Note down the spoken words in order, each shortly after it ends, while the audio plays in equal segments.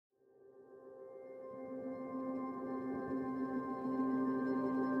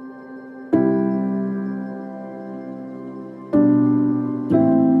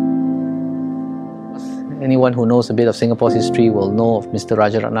anyone who knows a bit of Singapore's history will know of Mr.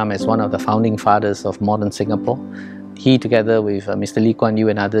 Rajaratnam as one of the founding fathers of modern Singapore. He, together with Mr. Lee Kuan Yew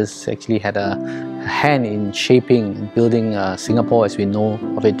and others, actually had a hand in shaping and building Singapore as we know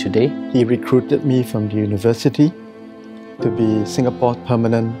of it today. He recruited me from the university to be Singapore's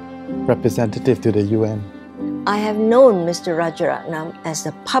permanent representative to the UN. I have known Mr. Rajaratnam as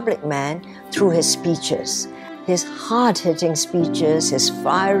a public man through his speeches. His hard-hitting speeches, his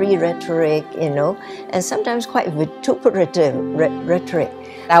fiery rhetoric, and sometimes quite vituperative rhetoric.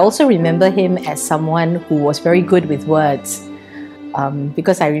 I also remember him as someone who was very good with words,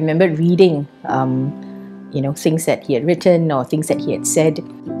 because I remembered reading, things that he had written or things that he had said.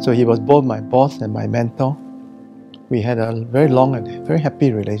 So he was both my boss and my mentor. We had a very long and very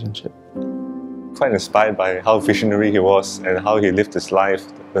happy relationship. Quite inspired by how visionary he was and how he lived his life,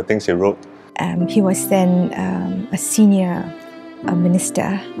 the things he wrote. He was then a senior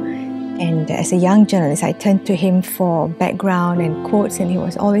minister, and as a young journalist I turned to him for background and quotes, and he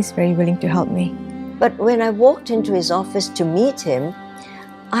was always very willing to help me. But when I walked into his office to meet him,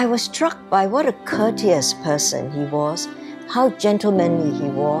 I was struck by what a courteous person he was, how gentlemanly he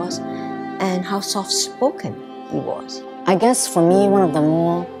was, and how soft-spoken he was. I guess for me, one of the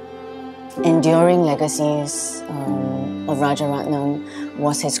more enduring legacies of Rajaratnam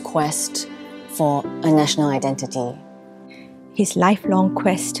was his quest for a national identity. His lifelong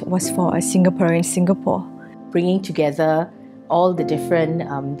quest was for a Singaporean Singapore. Bringing together all the different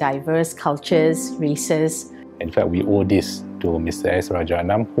diverse cultures, races. In fact, we owe this to Mr. S.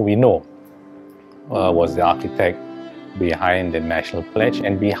 Rajaratnam, who we know was the architect behind the National Pledge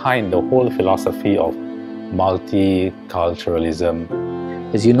and behind the whole philosophy of multiculturalism.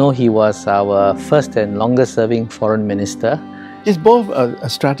 As you know, he was our first and longest serving foreign minister. He's both a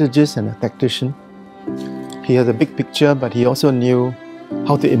strategist and a tactician. He has a big picture, but he also knew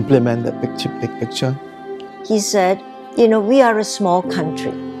how to implement that big picture. He said, we are a small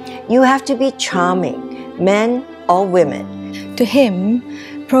country. You have to be charming, men or women. To him,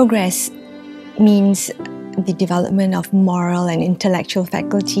 progress means the development of moral and intellectual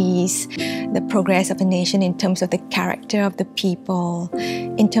faculties, the progress of a nation in terms of the character of the people,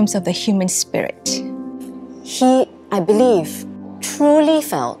 in terms of the human spirit. He, I believe, truly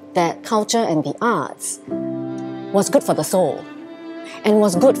felt that culture and the arts was good for the soul and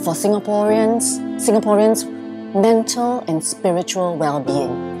was good for Singaporeans' mental and spiritual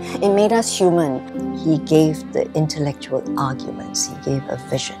well-being. It made us human. He gave the intellectual arguments. He gave a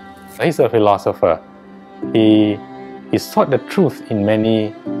vision. He's a philosopher. He sought the truth in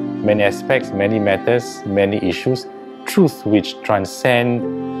many aspects, many matters, many issues, truth which transcend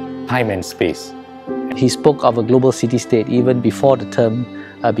time and space. He spoke of a global city-state even before the term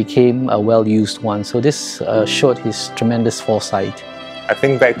became a well-used one. So this showed his tremendous foresight. I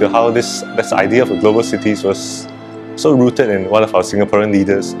think back to how this idea of global cities was so rooted in one of our Singaporean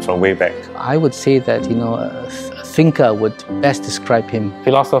leaders from way back. I would say that a thinker would best describe him.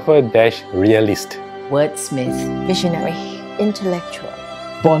 Philosopher-realist. Wordsmith. Visionary. Intellectual.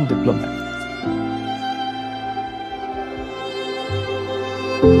 Born diplomat.